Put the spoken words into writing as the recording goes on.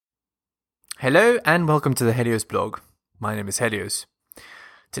Hello and welcome to the Helios blog. My name is Helios.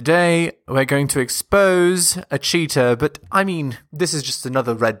 Today we're going to expose a cheater, but this is just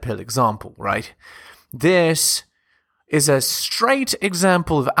another red pill example, right? This is a straight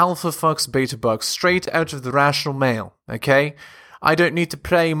example of alpha fucks, beta bucks, straight out of the rational male, okay? I don't need to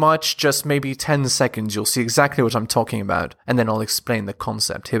play much, just maybe 10 seconds. You'll see exactly what I'm talking about, and then I'll explain the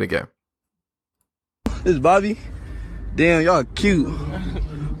concept. Here we go. This is Bobby. Damn, y'all cute.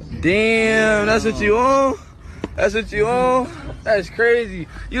 Damn, that's what you on? That's what you on? That's crazy.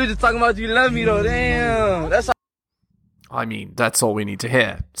 You were just talking about you love me though. Damn. That's all we need to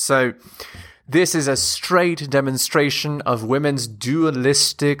hear. So, this is a straight demonstration of women's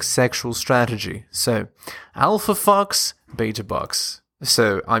dualistic sexual strategy. So, alpha fucks, beta bucks.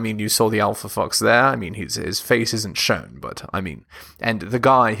 So, you saw the alpha fox there. His face isn't shown, but and the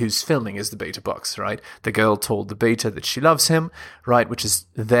guy who's filming is the beta box, right? The girl told the beta that she loves him, right? Which is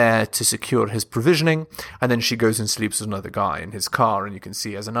there to secure his provisioning. And then she goes and sleeps with another guy in his car, and you can see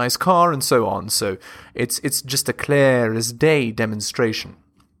he has a nice car and so on. So, it's just a clear as day demonstration.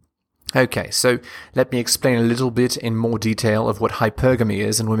 Okay, so let me explain a little bit in more detail of what hypergamy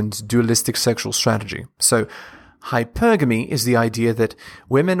is and women's dualistic sexual strategy. So, hypergamy is the idea that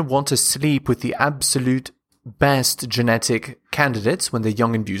women want to sleep with the absolute best genetic candidates when they're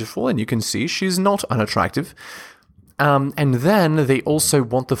young and beautiful, and you can see she's not unattractive. And then they also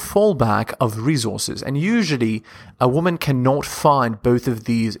want the fallback of resources. And usually, a woman cannot find both of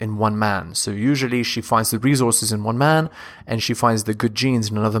these in one man. So usually she finds the resources in one man, and she finds the good genes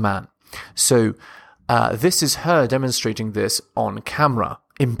in another man. So this is her demonstrating this on camera.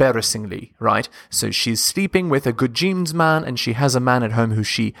 Embarrassingly, right? So she's sleeping with a good genes man, and she has a man at home who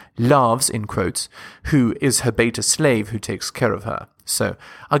she loves, in quotes, who is her beta slave who takes care of her. So,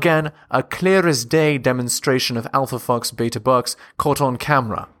 again, a clear as day demonstration of alpha fucks, beta bucks caught on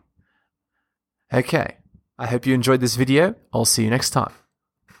camera. Okay, I hope you enjoyed this video. I'll see you next time.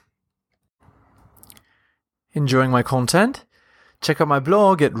 Enjoying my content? Check out my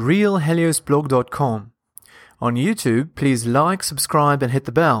blog at realheliosblog.com. On YouTube, please like, subscribe, and hit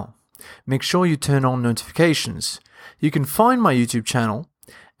the bell. Make sure you turn on notifications. You can find my YouTube channel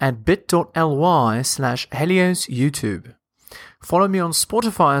at bit.ly/HeliosYouTube. Follow me on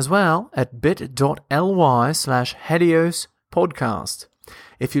Spotify as well at bit.ly/HeliosPodcast.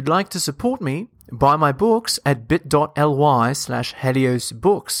 If you'd like to support me, buy my books at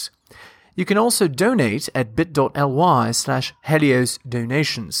bit.ly/HeliosBooks. You can also donate at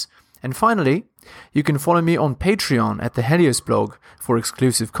bit.ly/HeliosDonations. And finally, you can follow me on Patreon at the Helios blog for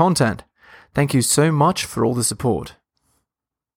exclusive content. Thank you so much for all the support.